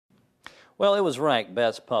Well, it was ranked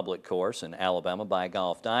best public course in Alabama by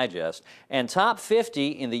Golf Digest and top 50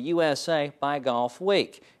 in the USA by Golf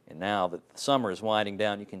Week. And now that the summer is winding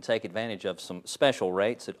down, you can take advantage of some special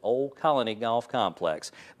rates at Old Colony Golf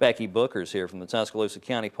Complex. Becky Booker's here from the Tuscaloosa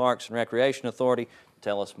County Parks and Recreation Authority to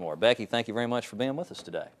tell us more. Becky, thank you very much for being with us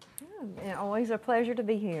today. Yeah, always a pleasure to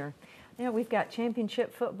be here. We've got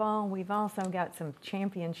championship football. We've also got some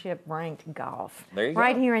championship ranked golf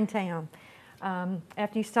right here in town.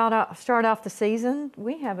 After you start off the season,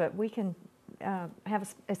 we can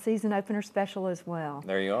have a season opener special as well.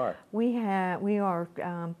 There you are. We are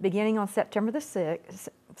beginning on September the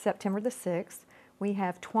 6th. We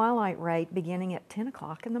have twilight rate beginning at 10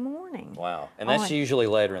 o'clock in the morning. Wow, and that's usually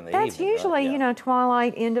later in the evening. That's usually, right? you know,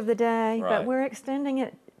 twilight, end of the day, right. But we're extending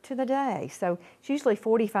it to the day. So it's usually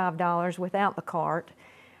 $45 without the cart.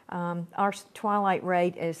 Our twilight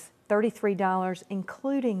rate is $33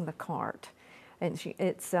 including the cart.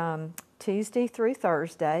 It's Tuesday through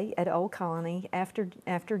Thursday at Old Colony after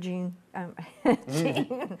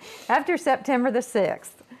September the 6th.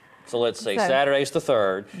 So let's see, Saturday's the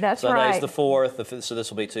 3rd, that's Sunday's right. the 4th, so this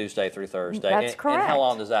will be Tuesday through Thursday. That's correct. And how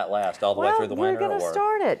long does that last? All the way through the winter? We're going to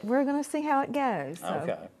start it. We're going to see how it goes. So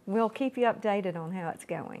okay. We'll keep you updated on how it's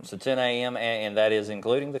going. So 10 a.m. and that is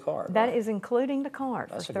including the cart? That right? is including the cart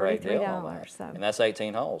that's for $33. Great deal on that. So. And that's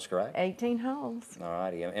 18 holes, correct? 18 holes. All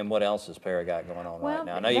righty. And what else has PARA got going on right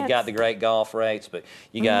now? I know you've that's got the great golf rates, but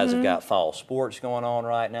you guys have got fall sports going on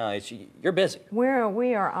right now. You're busy.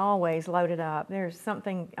 We are always loaded up. There's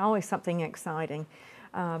always something exciting.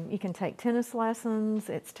 You can take tennis lessons.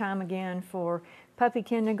 It's time again for puppy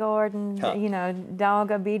kindergarten, you know,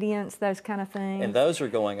 dog obedience, those kind of things. And those are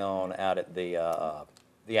going on out at the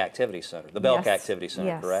activity center, the Belk Activity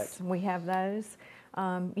Center, correct? Yes, we have those.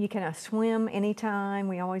 You can swim anytime.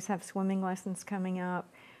 We always have swimming lessons coming up.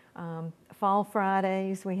 Fall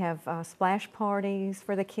Fridays, we have splash parties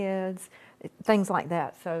for the kids, things like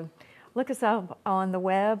that. So look us up on the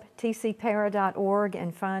web, tcpara.org,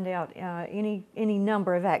 and find out any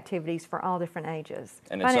number of activities for all different ages.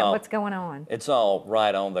 And find out what's going on. It's all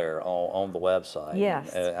right on there on the website.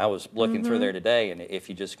 Yes. I was looking through there today, and if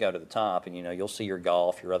you just go to the top, and you'll see your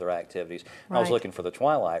golf, your other activities. Right. I was looking for the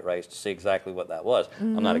twilight race to see exactly what that was.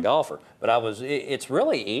 I'm not a golfer, but it's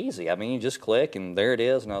really easy. I mean, you just click, and there it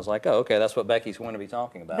is. And I was like, oh, okay, that's what Becky's going to be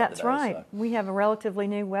talking about That's today. right. So. We have a relatively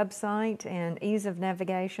new website, and ease of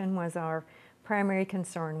navigation was our primary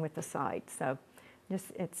concern with the site. So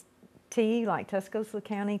it's T like Tuscaloosa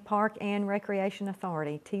County Park and Recreation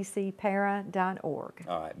Authority, tcpara.org.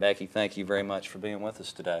 All right, Becky, thank you very much for being with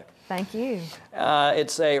us today. Thank you.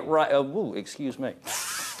 Excuse me.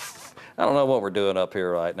 I don't know what we're doing up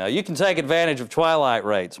here right now. You can take advantage of twilight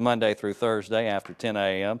rates Monday through Thursday after 10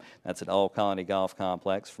 a.m. That's at Old Colony Golf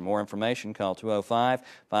Complex. For more information, call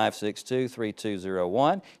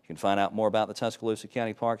 205-562-3201. You can find out more about the Tuscaloosa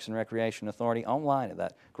County Parks and Recreation Authority online at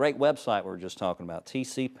that great website we were just talking about,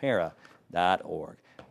 tcpara.org.